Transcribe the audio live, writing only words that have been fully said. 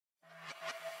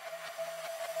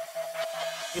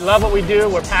We love what we do.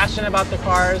 We're passionate about the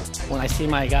cars. When I see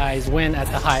my guys win at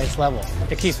the highest level,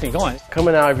 it keeps me going.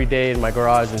 Coming out every day in my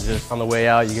garage and just on the way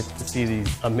out, you get to see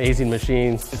these amazing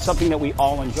machines. It's something that we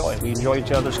all enjoy. We enjoy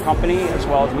each other's company as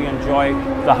well as we enjoy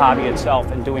the hobby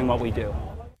itself and doing what we do.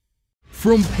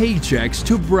 From paychecks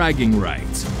to bragging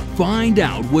rights, find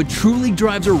out what truly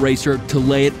drives a racer to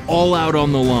lay it all out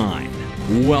on the line.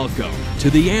 Welcome to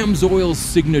the Amsoil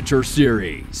Signature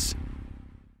Series.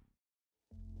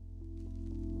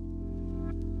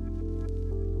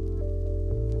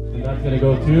 And that's going to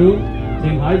go to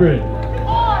Team Hybrid.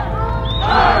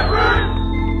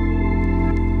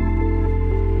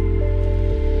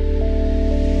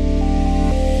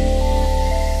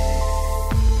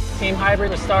 Team Hybrid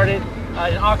was started in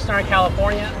Oxnard,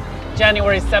 California,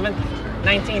 January 7th,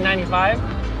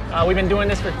 1995. We've been doing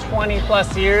this for 20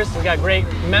 plus years. We've got great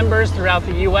members throughout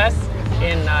the U.S.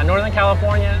 in Northern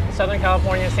California, Southern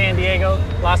California, San Diego,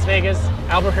 Las Vegas,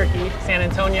 Albuquerque, San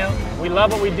Antonio. We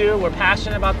love what we do. We're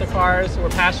passionate about the cars. We're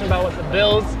passionate about what the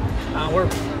builds. We're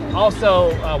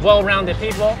also well-rounded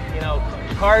people. You know,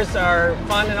 cars are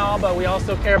fun and all, but we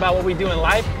also care about what we do in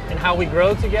life and how we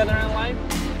grow together in life.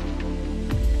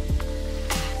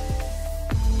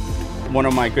 One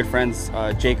of my good friends,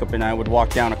 Jacob, and I would walk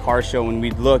down a car show and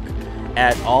we'd look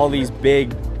at all these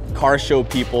big car show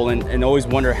people and always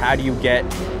wonder, how do you get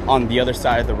on the other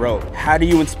side of the road? How do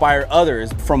you inspire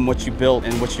others from what you built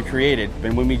and what you created?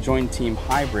 And when we joined Team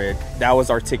Hybrid, that was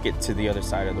our ticket to the other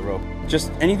side of the road.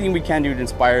 Just anything we can do to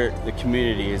inspire the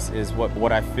community is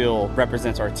what I feel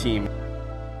represents our team.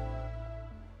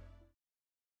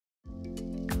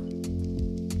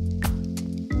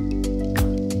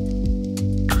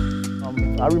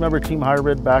 I remember Team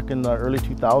Hybrid back in the early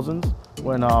 2000s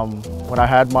when I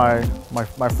had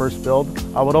my first build.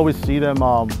 I would always see them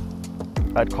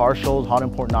at car shows, hot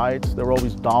import nights. They were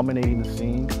always dominating the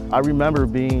scene. I remember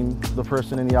being the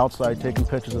person in the outside taking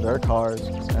pictures of their cars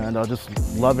and just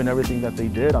loving everything that they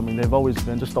did. I mean, they've always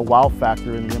been just a wow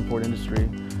factor in the import industry.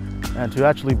 And to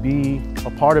actually be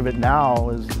a part of it now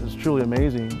is truly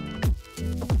amazing.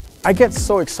 I get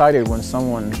so excited when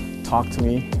someone talks to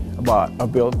me about a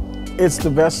build. It's the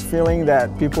best feeling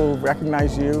that people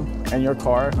recognize you and your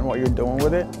car and what you're doing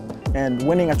with it. And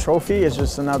winning a trophy is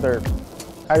just another,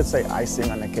 I would say,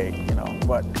 icing on the cake, you know.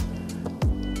 But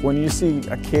when you see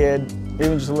a kid,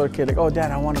 even just a little kid, like, oh,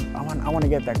 Dad, I want to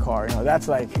get that car. You know, that's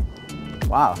like,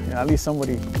 wow. You know, at least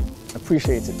somebody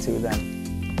appreciates it too then.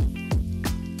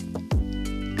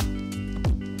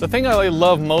 The thing I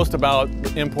love most about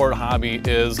the import hobby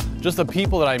is just the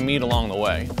people that I meet along the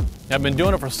way. I've been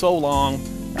doing it for so long.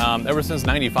 Ever since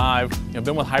 '95, I've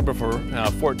been with Hybrid for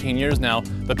 14 years now.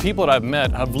 The people that I've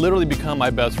met have literally become my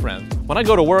best friends. When I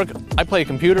go to work, I play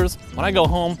computers. When I go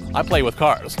home, I play with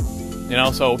cars. You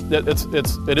know, so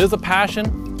it is a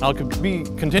passion. I'll be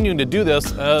continuing to do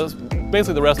this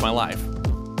basically the rest of my life.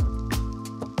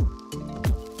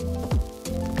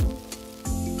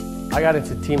 I got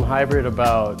into Team Hybrid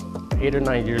about 8 or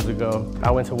 9 years ago.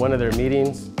 I went to one of their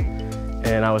meetings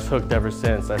and I was hooked ever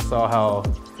since. I saw how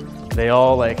they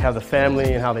all have the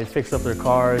family and how they fix up their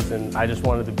cars, and I just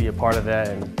wanted to be a part of that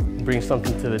and bring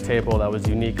something to the table that was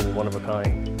unique and one of a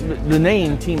kind. The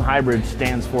name Team Hybrid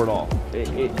stands for it all.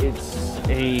 It's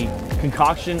a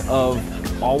concoction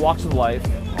of all walks of life,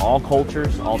 all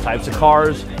cultures, all types of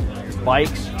cars,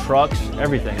 bikes, trucks,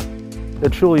 everything.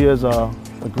 It truly is a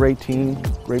great team,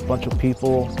 great bunch of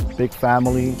people, big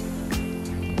family.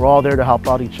 We're all there to help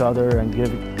out each other and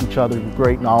give each other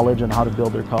great knowledge on how to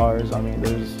build their cars. I mean,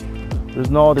 there's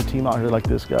no other team out here like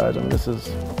this, guys. I mean, this is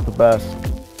the best.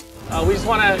 We just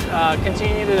want to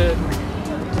continue to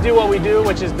do what we do,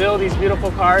 which is build these beautiful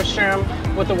cars, share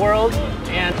them with the world,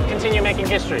 and continue making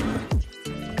history.